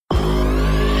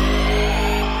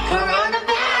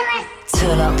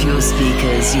up your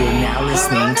speakers, you're now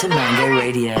listening to Mango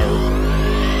Radio.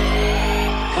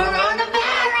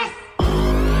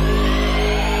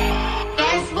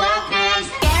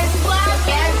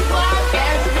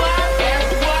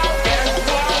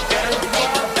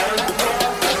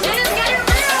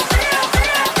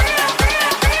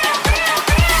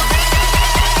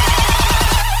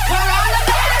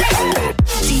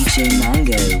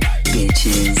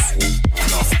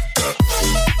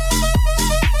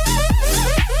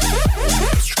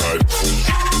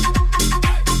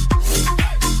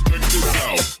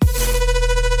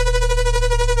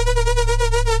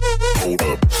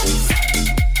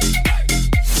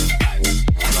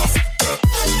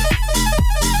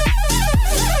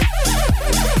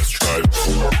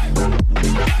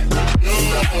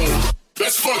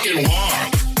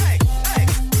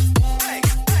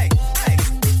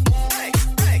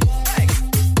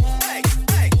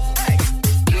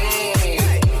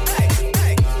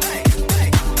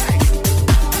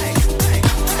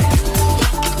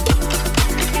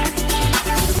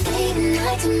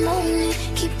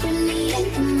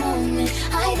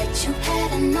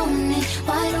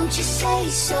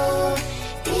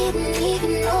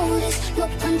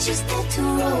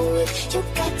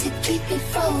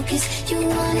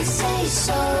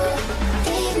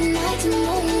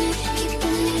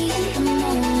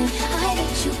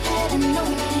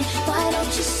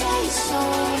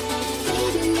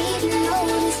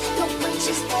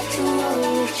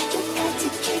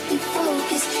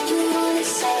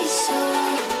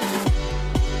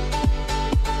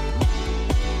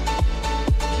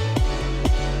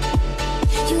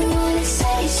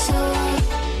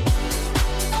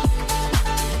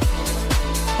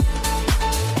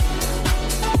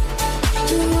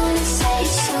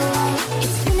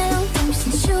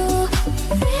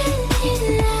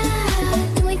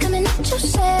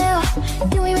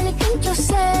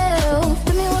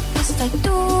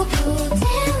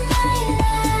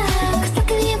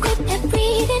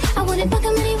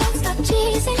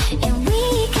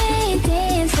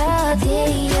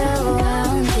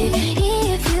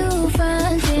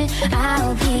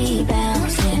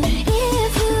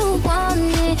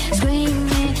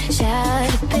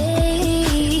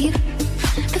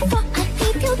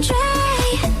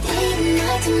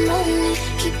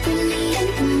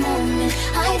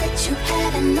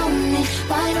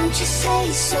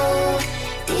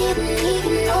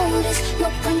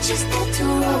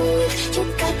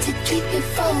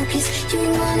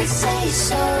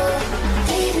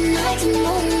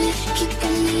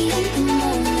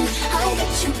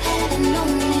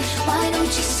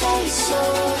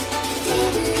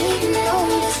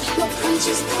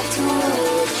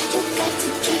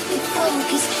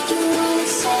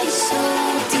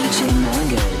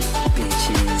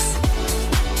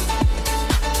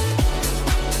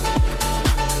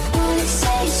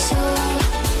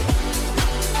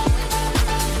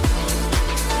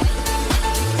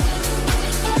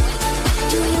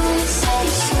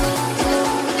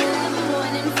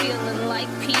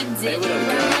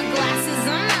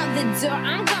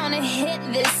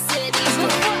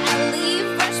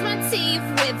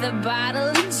 A bottle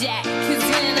of Jack, 'cause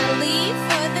when I leave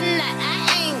for the night,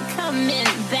 I ain't coming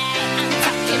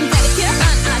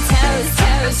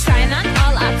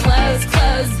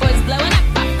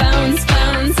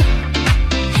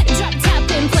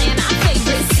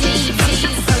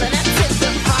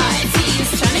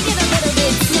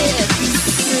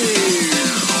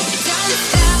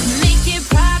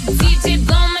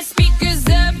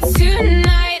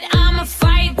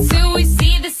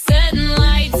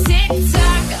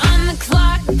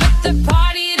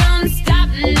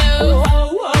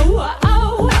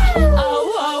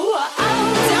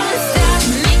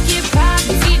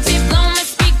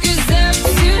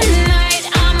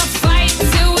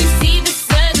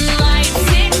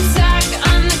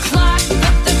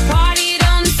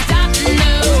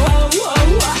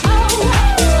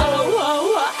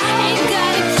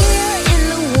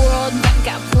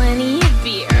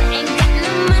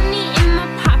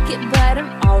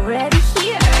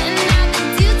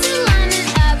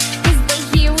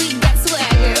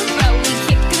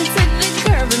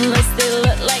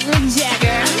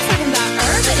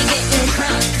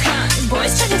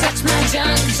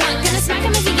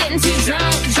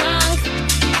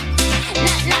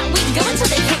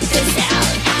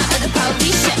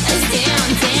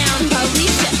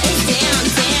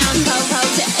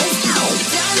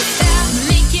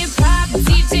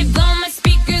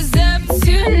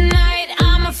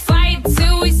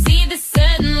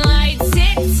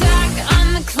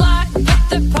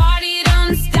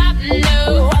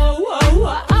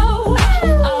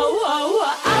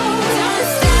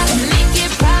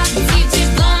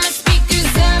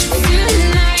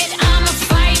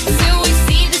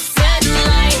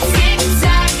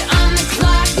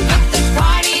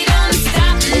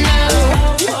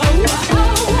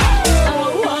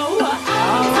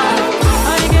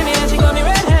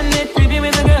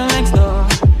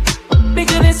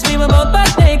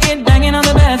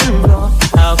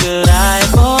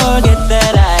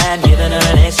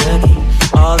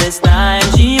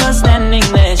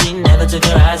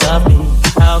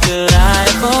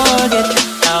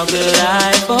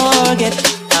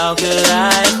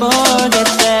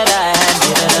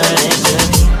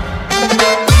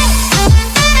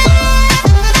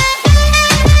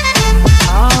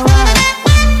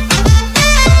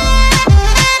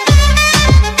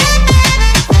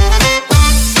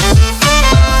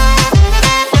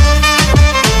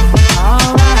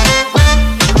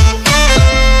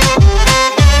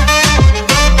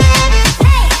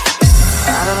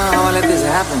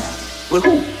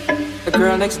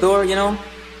next door, you know?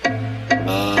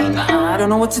 Man, I don't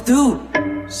know what to do.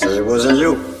 say it wasn't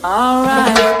you.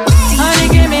 Alright. Honey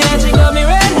gave me that, she got me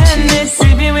red-handed,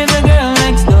 sleeping with the girl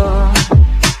next door.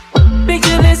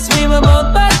 Picture this, we were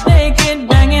both butt naked,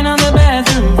 banging on the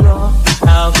bathroom floor.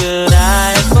 How could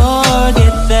I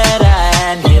forget that I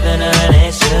had given her an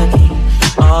extra key?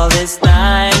 All this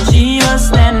time she was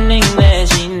standing there,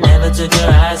 she never took her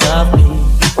eyes off me.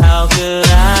 How could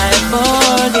I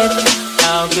forget?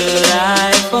 How could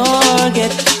I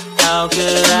forget? How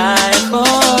could I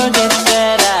forget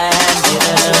that I had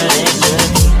given her an extra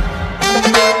key?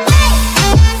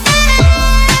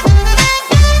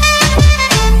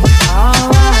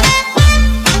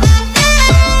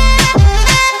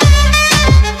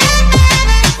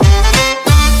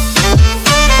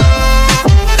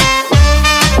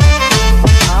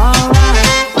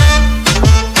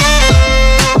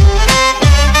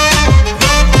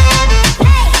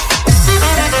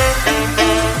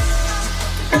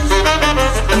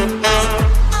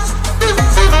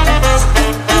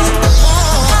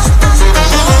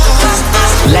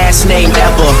 Last name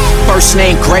ever, first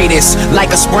name greatest.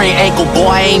 Like a sprained ankle,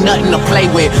 boy, ain't nothing to play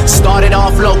with. Started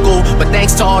off local, but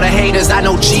thanks to all the haters, I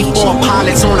know G4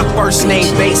 pilots on a first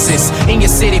name basis. In your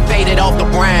city, faded off the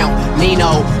brown.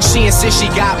 Nino, she insists she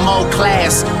got more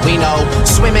class. We know,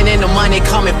 swimming in the money,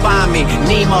 come and find me.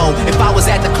 Nemo, if I was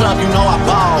at the club, you know I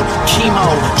balled. Chemo,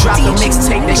 dropped a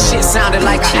mixtape, that shit sounded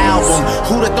like an album.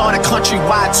 Who'da thought a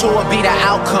countrywide tour would be the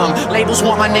outcome? Labels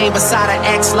want my name beside an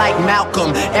X like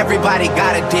Malcolm. Everybody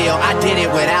got a deal, I did it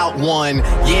without one.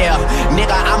 Yeah,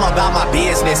 nigga, I'm about my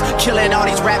business. Killing all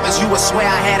these rappers, you would swear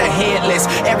I had a hit list.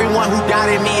 Everyone who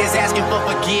doubted me is asking for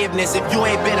forgiveness. If you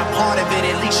ain't been a part of it,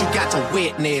 at least you got to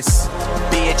witness.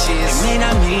 Bitches, it may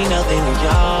not mean nothing to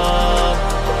y'all,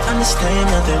 but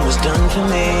understand nothing was done for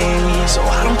me, so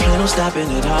I don't plan on stopping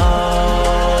at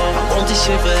all. I want this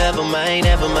shit forever, mine,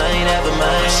 ever mine, ever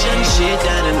mine. Shutting shit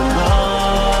down in the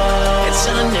mall and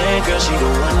telling that girl she the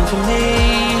one for me,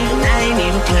 and I ain't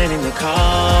even planning the call.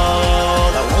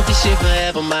 I want this shit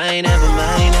forever, mine, ever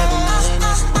mine, ever mine.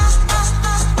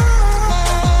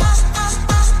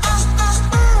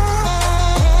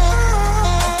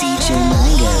 DJ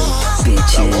Mango,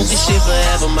 bitches. I want this shit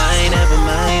forever, mine, ever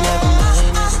mine, ever mine.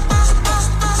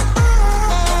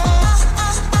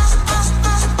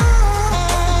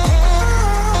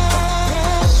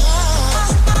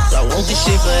 I want this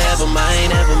shit forever,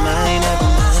 mine, ever mine, ever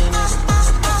mine.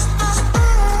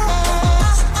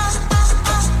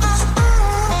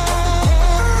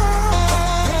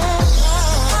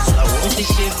 I want this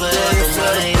shit forever,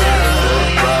 mine, ever mine.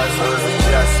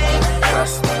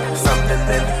 Something in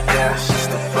the air, she's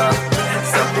the fuck.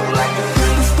 Something like a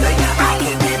green snake, I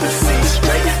can't even see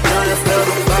straight. Do you feel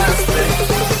the vibes, babe?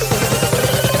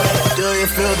 Do you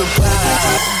feel the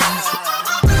vibes?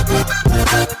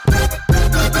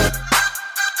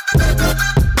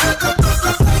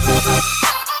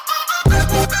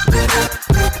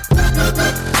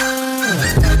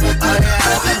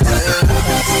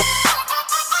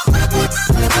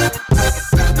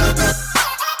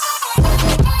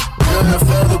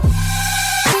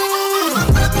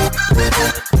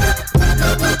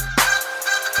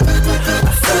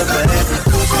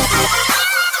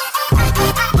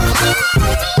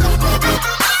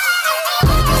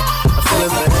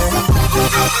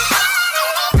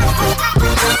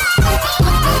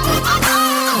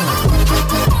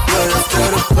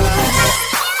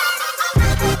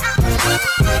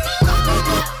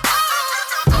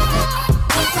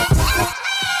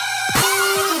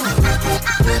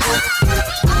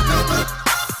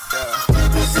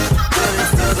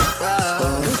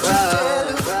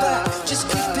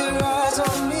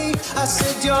 I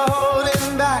said you're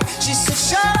holding back. She said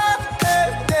shut up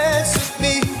and dance with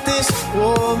me. This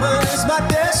woman is my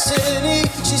destiny.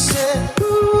 She said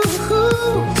ooh,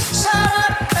 ooh, shut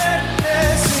up and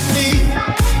dance with me.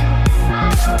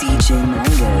 DJ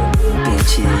Mango,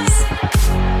 bitches.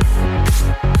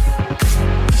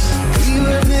 We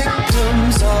were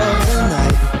victims of the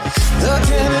night. The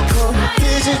chemical,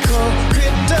 physical,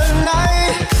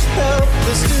 kryptonite. Help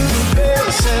us to the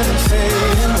base and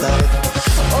fading light.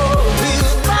 Oh, we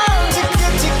were bound to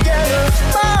get together,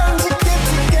 bound to get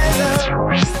together.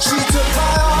 She took my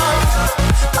heart,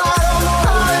 I don't know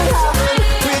how it happened.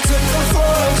 We took the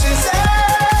floor and she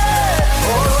said,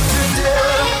 oh,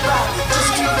 today,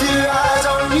 just keep your eyes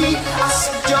on me. I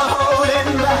said, you're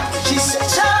holding back. She said,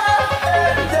 shut up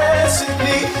and dance with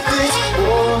me. This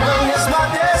woman is my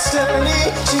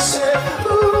destiny. She said,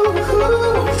 ooh,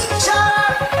 ooh, shut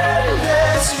up and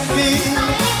dance with me.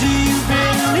 Do you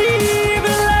believe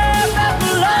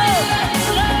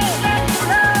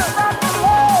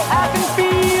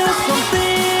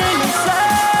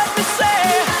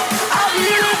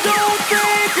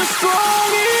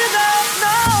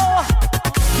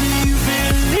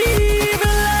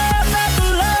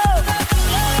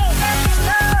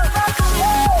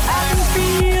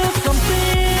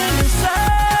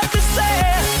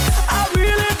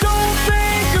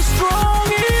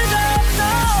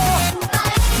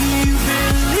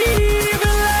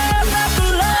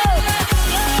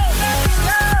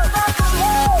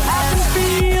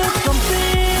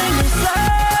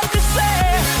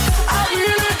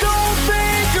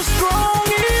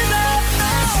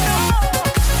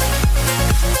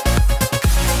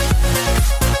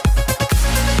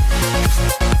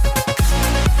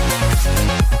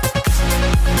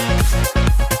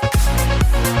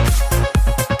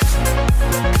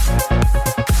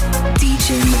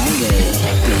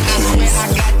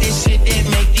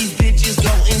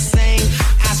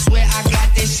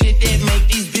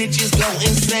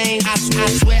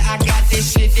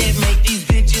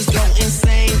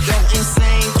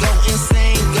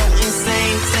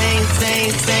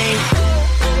same.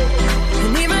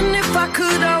 And even if I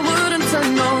could, I wouldn't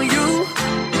turn on you.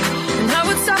 And I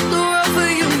would stop the world for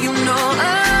you, you know. I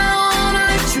wanna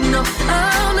let you know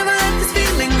I'll never let this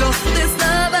feeling go. This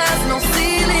love has no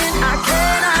ceiling, I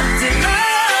cannot deny.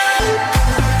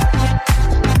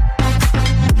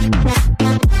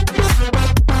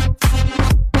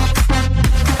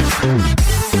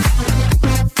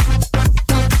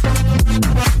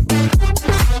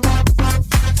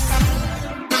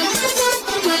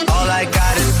 All I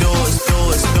gotta do is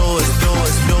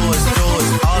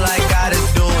all I gotta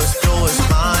do is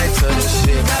mine to this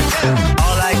shit.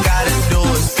 All I gotta do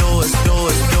is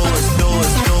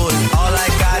all I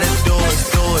gotta do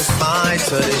is mine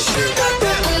to this shit.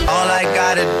 All I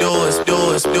gotta do is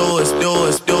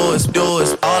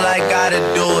all I gotta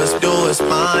do is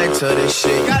mine to this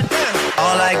shit.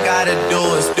 All I gotta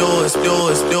do is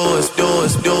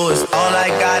all I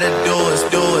gotta do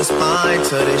is mine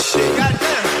to this shit.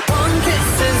 One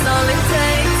kiss is all it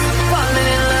takes. Falling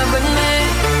in love with me.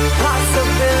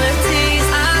 Possibilities,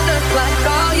 I look like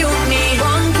all you need.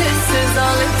 One kiss is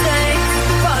all it takes.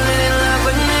 Falling in love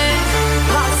with me.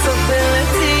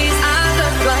 Possibilities, I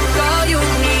look like all you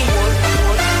need.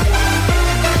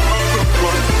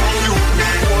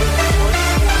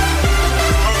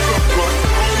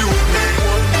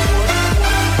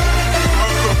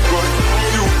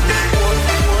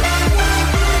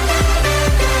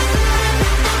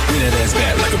 Bring that ass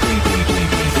back like a boom boom boom boom.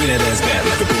 Bring that ass back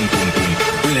like a boom boom boom boom.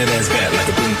 Bring that ass back like a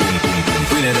boom boom boom boom.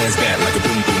 Bring that ass back like a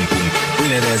boom boom boom.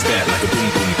 Bring that ass back like a boom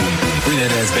boom boom boom. Bring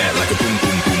that ass back like a boom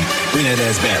boom boom. Bring that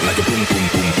ass back like a boom boom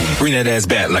boom boom. Bring that ass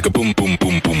back like a boom boom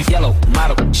boom boom. Yellow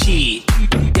model cheese,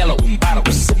 yellow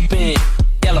bottle sipping,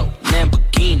 yellow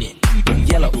Lamborghini,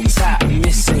 yellow top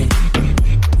missing.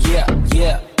 Yeah,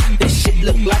 that shit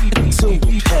look like a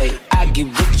toupee. I get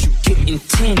what you get in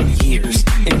 10 years,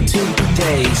 in 2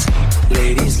 days.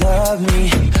 Ladies love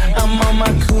me, I'm on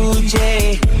my cool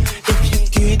J. If you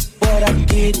get what I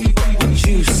get, what would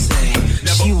you say?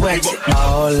 She wets it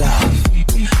all off,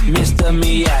 Mr.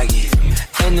 Miyagi.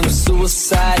 And them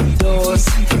suicide doors,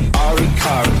 Ari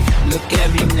Kari. Look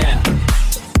at me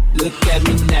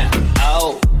now,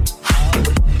 oh.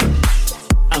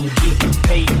 I'm getting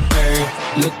paper,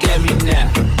 look at me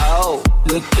now, oh.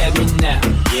 Look at me now,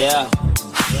 yeah.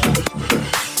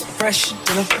 Fresh in the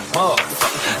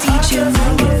motherfucker. DJ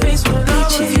Mango, bitches.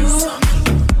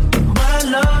 My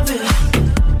love it.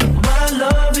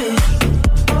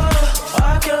 Oh, I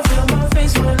can feel my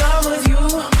face when I'm with you.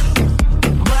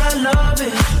 My love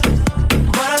it.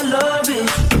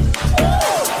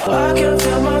 I can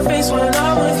feel my face when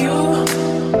I'm with you.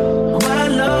 My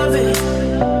love it.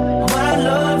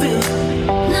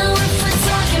 Now if we're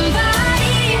talking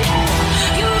body,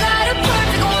 you got a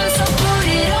perfect one, so put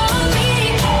it on me.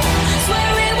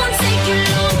 Swear it won't take you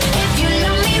long if you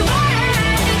love me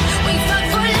right. We fuck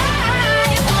for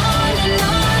life, on and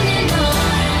on and on.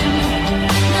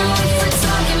 Now if we're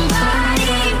talking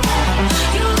body,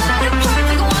 you got a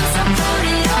perfect one, so put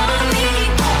it on me.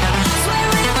 Swear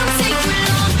it won't take you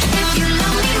long if you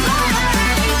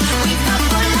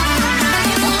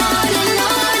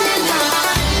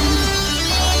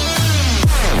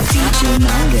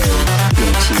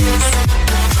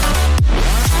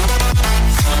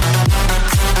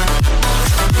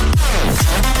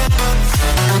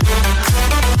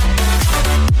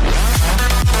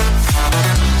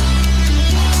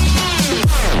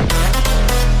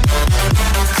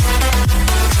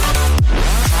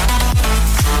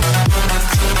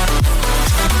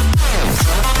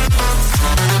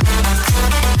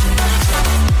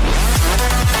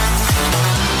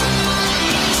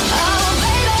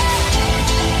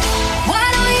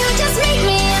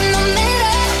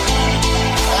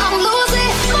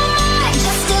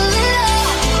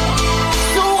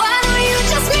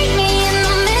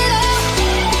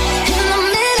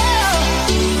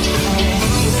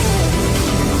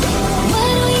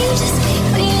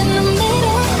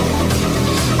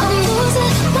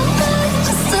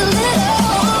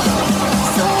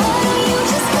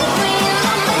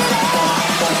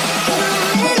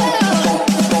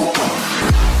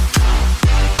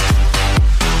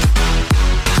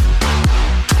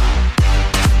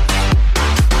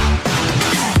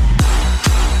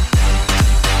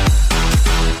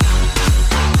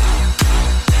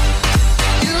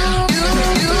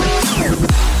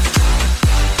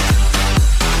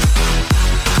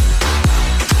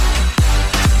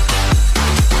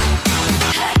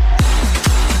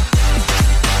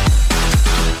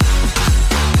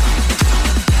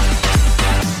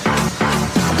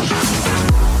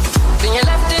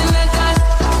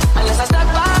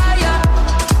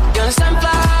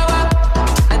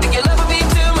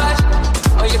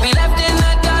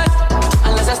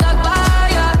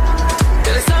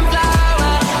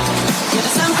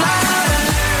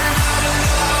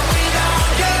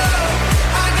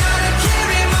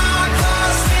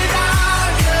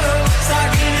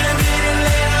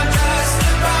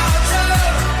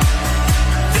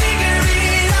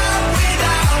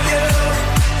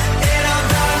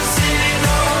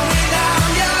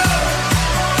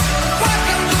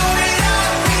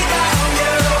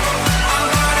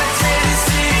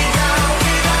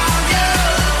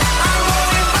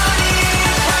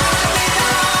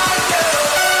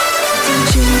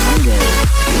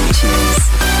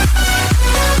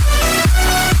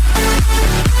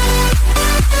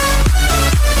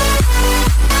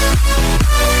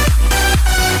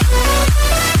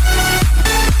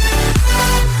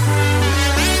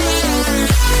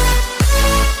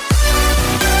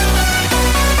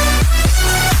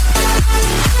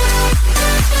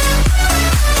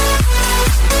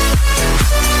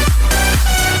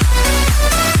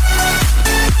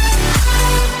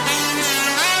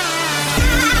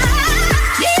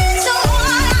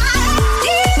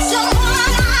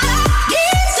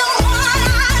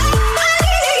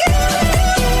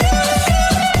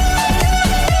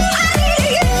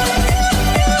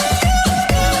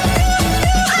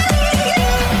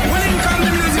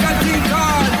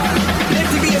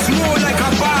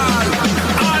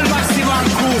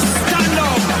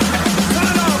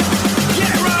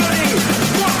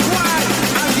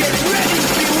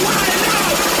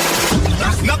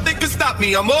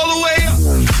me, I'm all the way up. I'm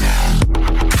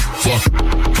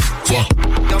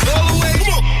all the way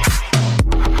up. I'm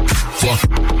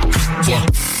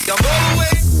all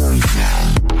the way.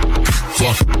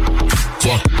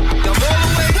 I'm all the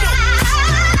way up.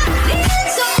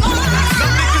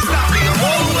 Nothing can stop me, I'm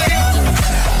all the way up. I'm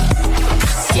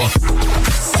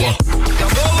all the way up.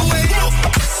 I'm all the way up. I'm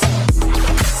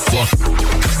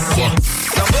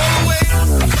all the way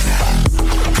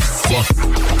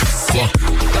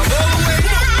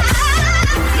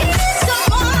up.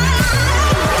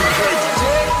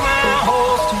 Take my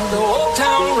horse to the old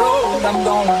town road. I'm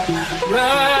gonna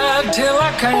ride till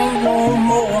I can't no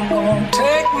more. I'm gonna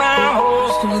take my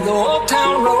horse to the old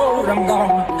town road. I'm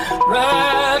gonna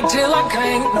ride till I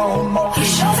can't no more. You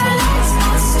show the lights,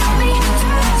 don't stop me.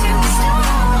 Turn to the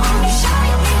storm. You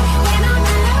shine me when I'm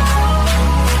alone.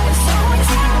 And so I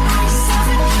tell myself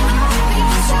that I'll be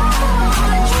strong.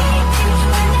 I'm dreaming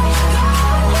when I go.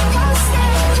 Can't stay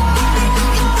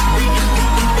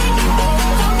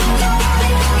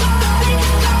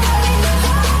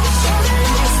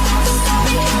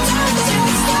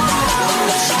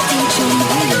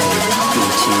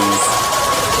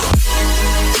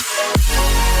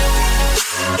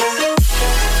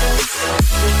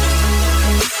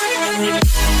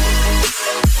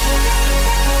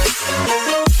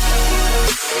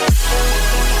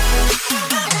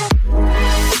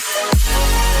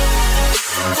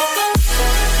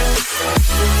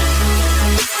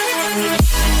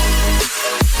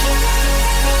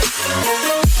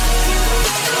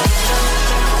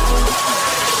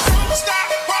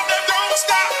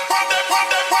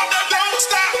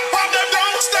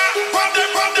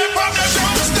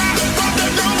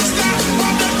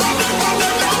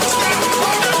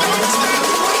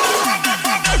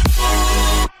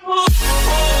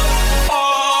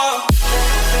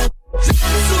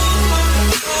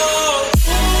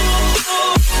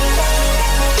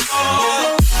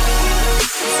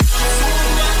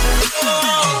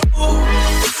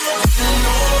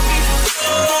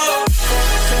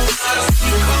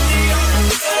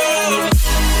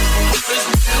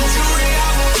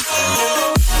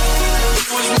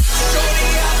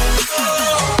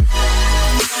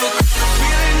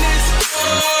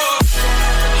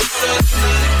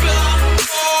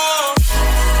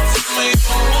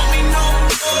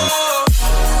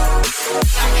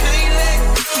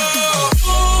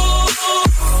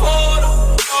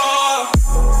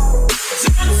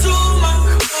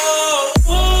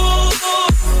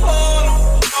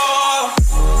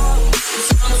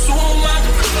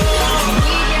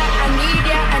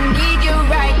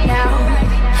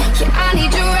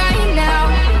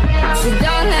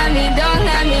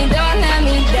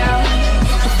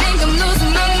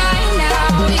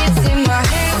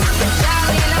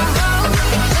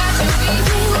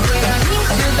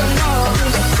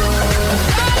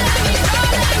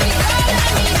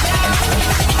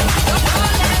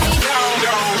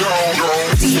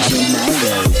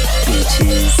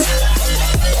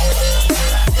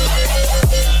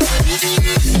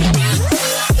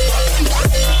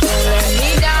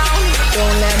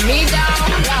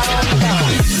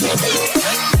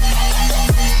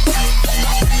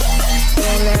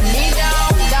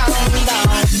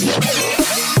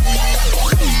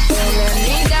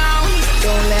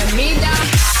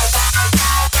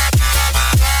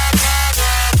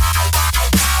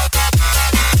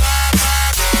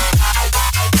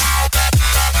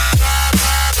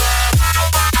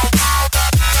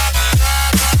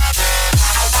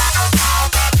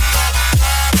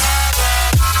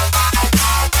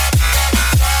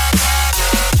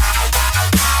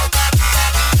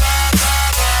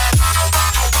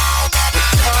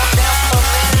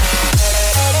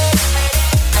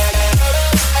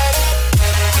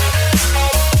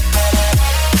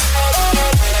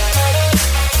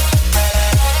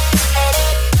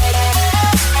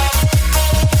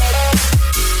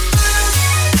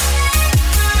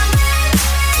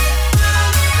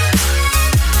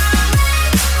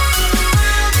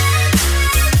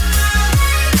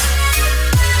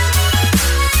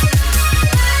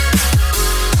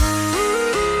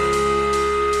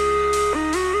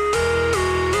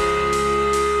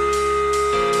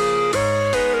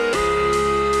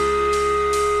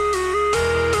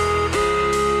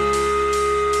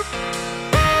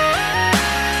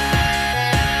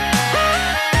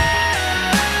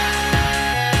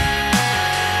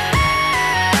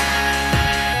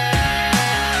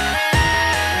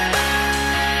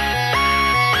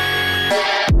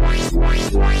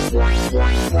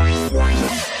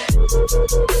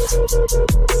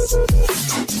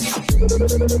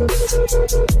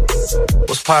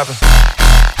What's poppin'?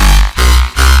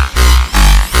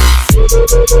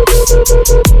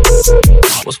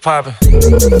 What's poppin'?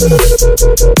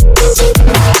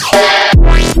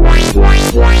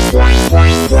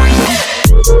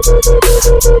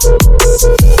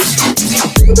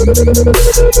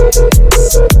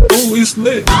 Ooh, it's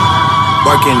lit.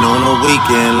 Working on the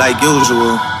weekend like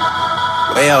usual.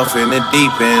 Way off in the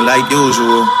deep end like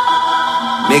usual.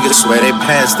 Niggas swear they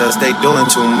passed us, they doing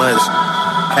too much.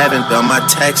 Haven't done my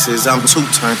taxes, I'm too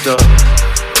turned up.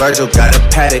 Virgil got a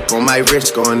paddock on my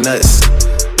wrist going nuts.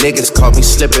 Niggas caught me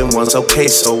slipping once, okay,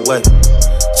 so what?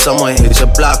 Someone hit your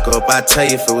block up, I tell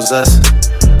you if it was us.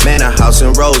 Man, a house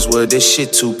in Rosewood, this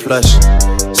shit too plush.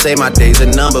 Say my day's a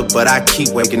number, but I keep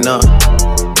waking up.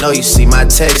 Know you see my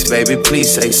text, baby,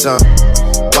 please say something.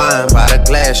 Wine by the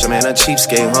glass, I'm in a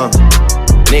cheapskate, huh?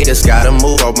 Niggas gotta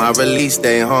move on my release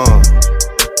day, huh?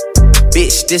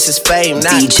 Bitch, this is fame,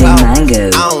 not DJ clout. Mango,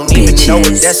 I don't even know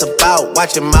what that's about.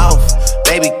 Watch your mouth.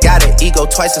 Baby got an ego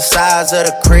twice the size of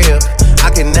the crib. I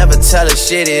can never tell a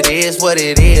shit, it is what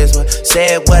it is.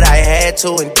 Said what I had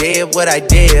to and did what I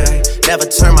did. Never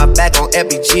turn my back on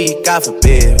FBG, God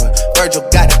forbid. Virgil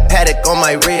got a paddock on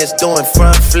my wrist, doing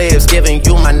front flips. Giving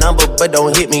you my number, but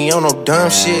don't hit me on no dumb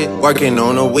shit. Working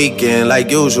on the weekend like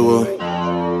usual.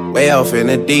 Way off in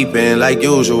the deep end like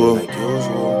usual.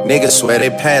 Niggas swear they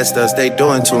passed us, they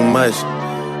doing too much.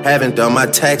 Haven't done my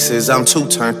taxes, I'm too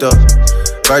turned up.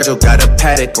 Virgil got a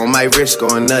paddock on my wrist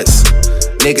going nuts.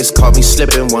 Niggas caught me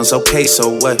slipping once, okay,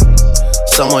 so what?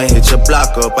 Someone hit your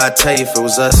block up, I tell you if it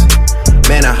was us.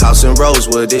 Man, a house in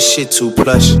Rosewood, this shit too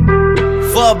plush.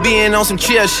 Fuck being on some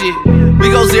chill shit. We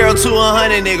go 0 to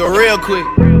 100, nigga, real quick.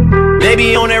 They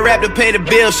be on that rap to pay the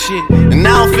bill shit. And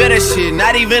I don't feel that shit,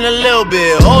 not even a little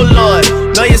bit. Oh Lord,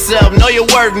 know yourself, know your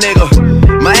worth, nigga.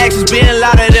 My actions being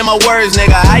louder than my words,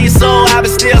 nigga. How you so high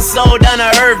but still so down to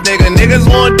earth, nigga. Niggas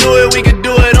wanna do it, we can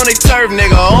do it on they turf,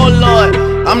 nigga. Oh Lord,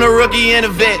 I'm the rookie and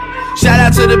the vet. Shout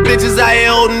out to the bitches out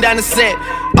here holding down the set.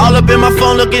 All up in my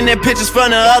phone looking at pictures from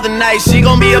the other night. She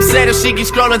gon' be upset if she keep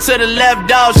scrolling to the left,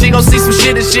 dog. She gon' see some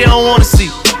shit that she don't wanna see.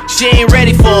 She ain't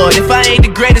ready for it. If I ain't the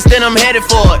greatest, then I'm headed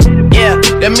for it. Yeah,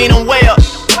 that mean I'm way up.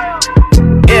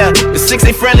 Yeah, the 6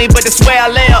 ain't friendly, but that's where I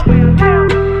lay up.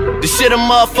 The shit a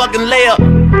motherfucking layup.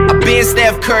 I been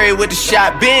Steph Curry with the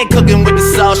shot, been cooking with the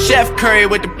sauce, Chef Curry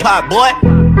with the pot, boy.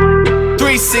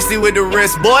 360 with the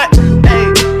wrist, boy. Hey,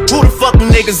 who the fuck them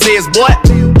niggas is, boy?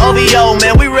 OVO,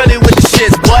 man, we really with the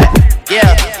shits, boy.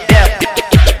 Yeah, yeah,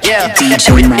 yeah.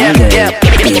 DJ Mango,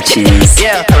 bitches.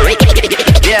 Yeah,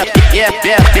 yeah,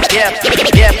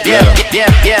 yeah, yeah,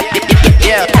 yeah,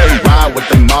 yeah. Ride with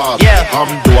the mob,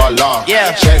 Alhamdulillah.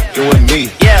 Yeah, check you and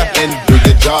me, and do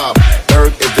your job.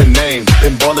 Berg is the name,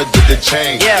 then Baller did the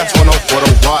chain. Turn off for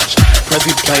the watch,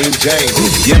 Prezi plain Jane.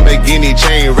 Yamagini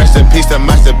chain, rest in peace to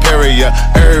my superior.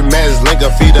 Hermes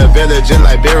Linga feed a village in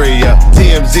Liberia.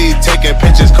 TMZ taking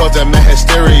pictures causing my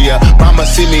hysteria. Mama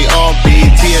see me on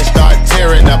BT and start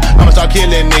tearing up. I'ma start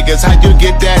killing niggas, how you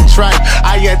get that tripe?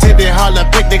 I attended Harlem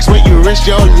picnics where you risk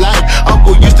your life.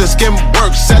 Uncle used to skim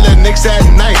work, selling nicks at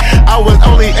night. I was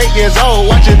only 8 years old,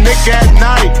 watching Nick at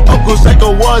night. Uncle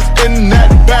Psycho was in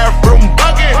that bathroom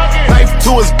bucket. Knife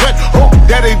to his gut, hope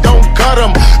daddy don't cut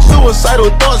him.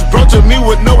 Suicidal thoughts brought to me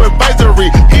with no advisory.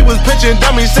 He was pitching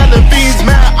dummies, selling fiends,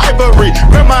 mad ivory.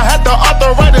 Grandma had the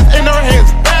arthritis in her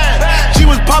hands, bad. She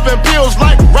was popping pills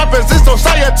like rappers in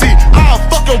society. I'll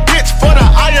fuck your bitch for the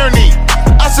irony.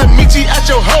 I said meet you at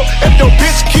your hoe if your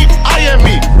bitch keep eyeing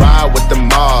me. Ride with the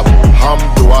mob,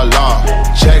 Alhamdulillah.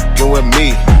 Check you and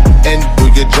me, and do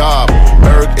your job.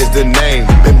 Berg is the name,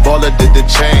 Ben Baller did the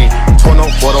chain. Torn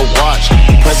on for the watch,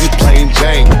 Prezi plain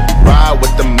Jane. Ride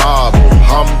with the mob,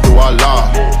 Alhamdulillah.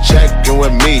 Check you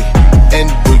and me, and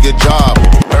do your job.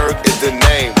 Berg is the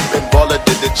name, Ben Baller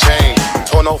did the chain.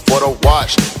 Torn on for the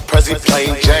watch, Prezi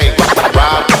plain Jane.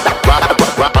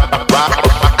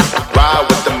 Ride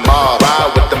with the mob,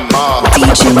 ride with the mob.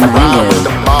 DJ Mango, ride with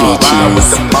the mob, ride with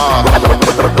the mob,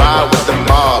 ride with the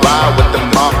mob, ride with the mob.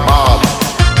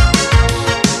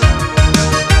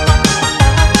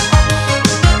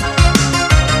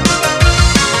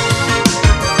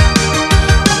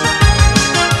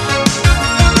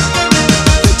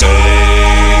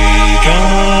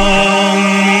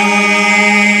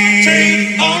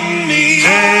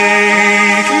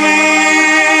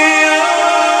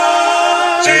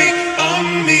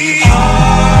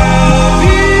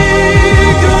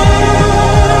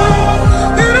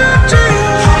 Take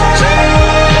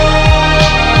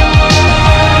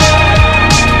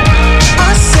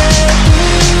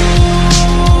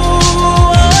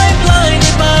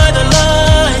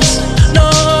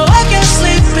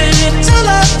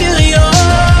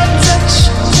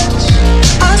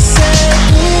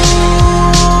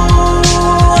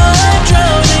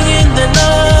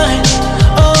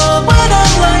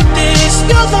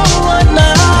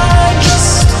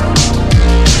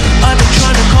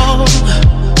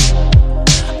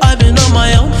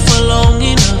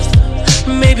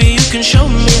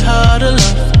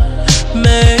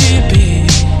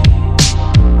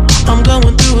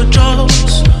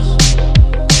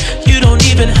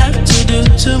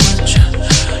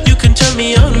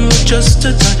just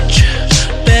a touch.